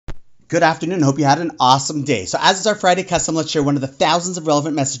Good afternoon. Hope you had an awesome day. So as is our Friday custom, let's share one of the thousands of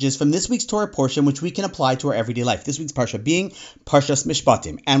relevant messages from this week's Torah portion, which we can apply to our everyday life. This week's Parsha being Parshas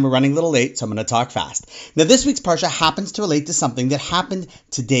Mishpatim. And we're running a little late, so I'm going to talk fast. Now, this week's Parsha happens to relate to something that happened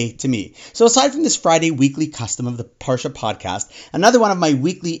today to me. So aside from this Friday weekly custom of the Parsha podcast, another one of my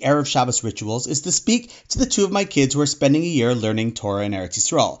weekly Erev Shabbos rituals is to speak to the two of my kids who are spending a year learning Torah in Eretz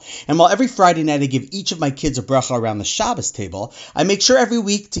Yisrael. And while every Friday night I give each of my kids a bracha around the Shabbos table, I make sure every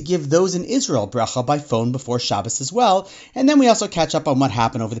week to give those in Israel bracha by phone before Shabbos as well, and then we also catch up on what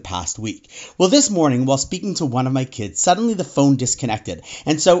happened over the past week. Well, this morning, while speaking to one of my kids, suddenly the phone disconnected,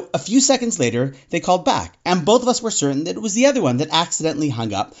 and so a few seconds later, they called back, and both of us were certain that it was the other one that accidentally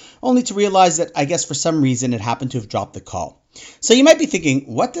hung up, only to realize that I guess for some reason it happened to have dropped the call. So you might be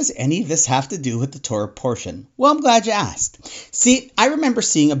thinking, what does any of this have to do with the Torah portion? Well, I'm glad you asked. See, I remember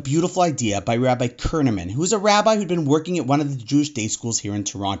seeing a beautiful idea by Rabbi Kerneman, who's a rabbi who'd been working at one of the Jewish day schools here in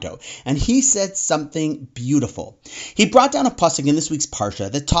Toronto, and he said something beautiful. He brought down a pasuk in this week's Parsha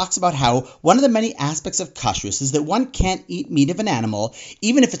that talks about how one of the many aspects of kashrus is that one can't eat meat of an animal,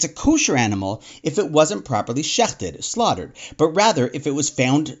 even if it's a kosher animal, if it wasn't properly shechted, slaughtered, but rather if it was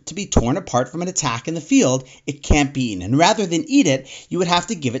found to be torn apart from an attack in the field, it can't be eaten, and rather than eat it, you would have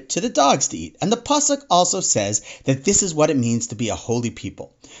to give it to the dogs to eat. And the pasuk also says that this is what it means to be a holy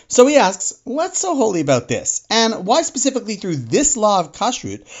people. So he asks, what's so holy about this? And why specifically through this law of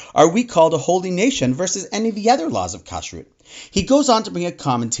kashrut are we called a holy nation versus any of the other laws of kashrut? He goes on to bring a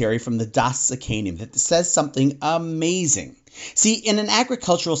commentary from the Das Zakanim that says something amazing. See, in an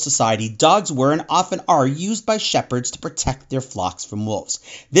agricultural society, dogs were and often are used by shepherds to protect their flocks from wolves.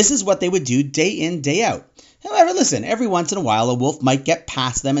 This is what they would do day in, day out. However, listen, every once in a while a wolf might get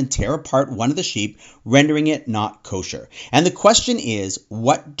past them and tear apart one of the sheep, rendering it not kosher. And the question is,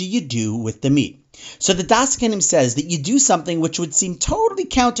 what do you do with the meat? So the Das Zakanim says that you do something which would seem totally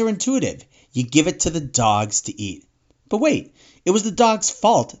counterintuitive. You give it to the dogs to eat. But wait, it was the dog's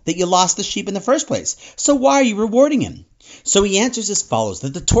fault that you lost the sheep in the first place. So why are you rewarding him? So he answers as follows,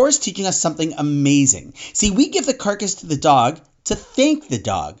 that the Torah is teaching us something amazing. See, we give the carcass to the dog to thank the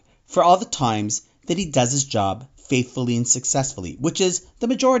dog for all the times that he does his job faithfully and successfully, which is the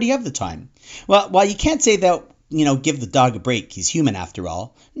majority of the time. Well, while you can't say that, give the dog a break, he's human after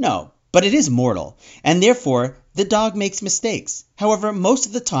all. No, but it is mortal, and therefore the dog makes mistakes. However, most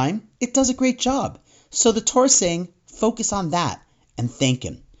of the time, it does a great job. So the Torah is saying, focus on that and thank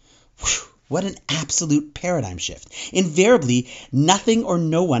him. Whew. What an absolute paradigm shift. Invariably, nothing or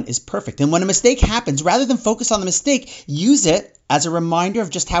no one is perfect. And when a mistake happens, rather than focus on the mistake, use it as a reminder of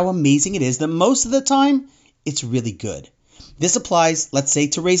just how amazing it is that most of the time, it's really good. This applies, let's say,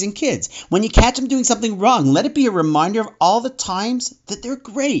 to raising kids. When you catch them doing something wrong, let it be a reminder of all the times that they're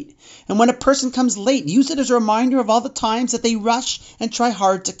great. And when a person comes late, use it as a reminder of all the times that they rush and try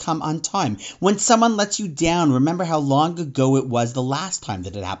hard to come on time. When someone lets you down, remember how long ago it was the last time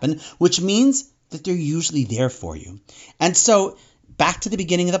that it happened, which means that they're usually there for you. And so, back to the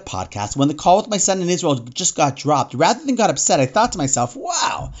beginning of the podcast, when the call with my son in Israel just got dropped, rather than got upset, I thought to myself,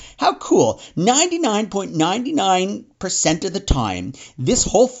 wow, how cool. 99.99% of the time, this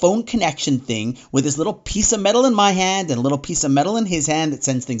whole phone connection thing with this little piece of metal in my hand and a little piece of metal in his hand that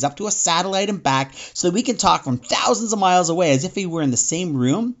sends things up to a satellite and back so that we can talk from thousands of miles away as if we were in the same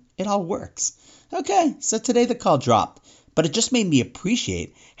room, it all works. Okay, so today the call dropped, but it just made me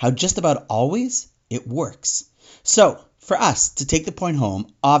appreciate how just about always it works. So, for us to take the point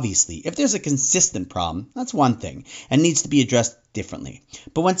home, obviously, if there's a consistent problem, that's one thing and needs to be addressed differently.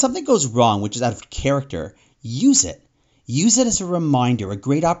 But when something goes wrong, which is out of character, use it. Use it as a reminder, a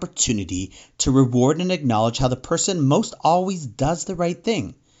great opportunity to reward and acknowledge how the person most always does the right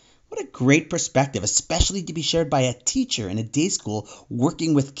thing. What a great perspective, especially to be shared by a teacher in a day school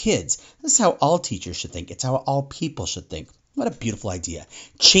working with kids. This is how all teachers should think. It's how all people should think. What a beautiful idea.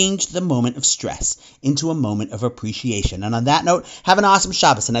 Change the moment of stress into a moment of appreciation. And on that note, have an awesome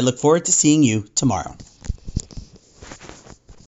Shabbos, and I look forward to seeing you tomorrow.